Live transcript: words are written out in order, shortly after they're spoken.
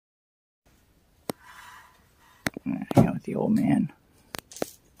Hang out with the old man.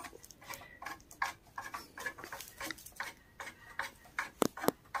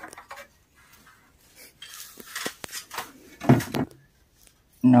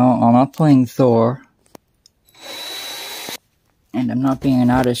 No, I'm not playing Thor. And I'm not being an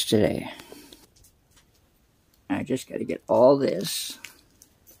artist today. I just gotta get all this.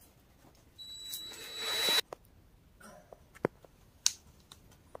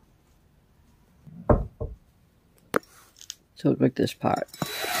 So like this part.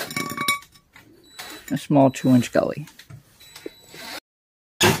 A small 2-inch gully.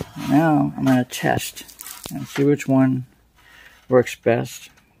 Now I'm gonna test and see which one works best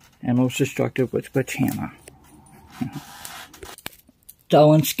and most destructive with which hammer.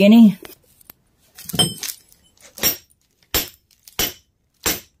 Dull and skinny.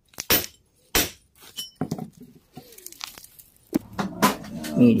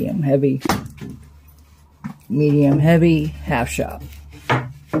 Medium heavy. Medium heavy, half sharp.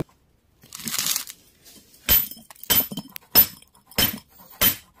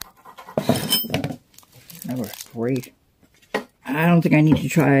 That works great. I don't think I need to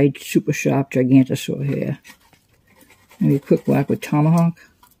try super sharp Gigantosaur here. Maybe a quick whack with Tomahawk.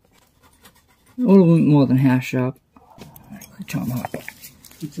 A little bit more than half sharp. Quick Tomahawk.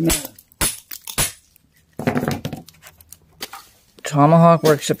 What's the matter? Tomahawk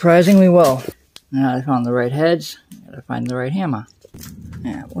works surprisingly well. Now I found the right heads, gotta find the right hammer.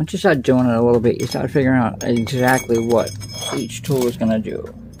 Yeah, once you start doing it a little bit, you start figuring out exactly what each tool is gonna do,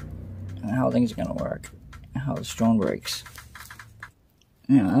 and how things are gonna work, and how the stone breaks.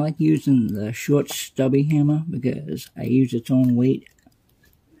 Yeah, I like using the short stubby hammer because I use its own weight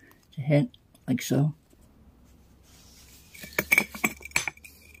to hit, like so.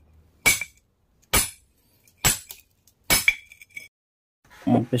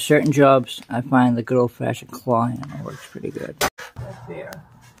 And for certain jobs, I find the good old-fashioned claw hammer works pretty good. There.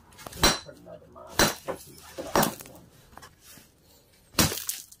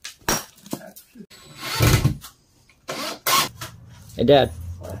 Hey, Dad.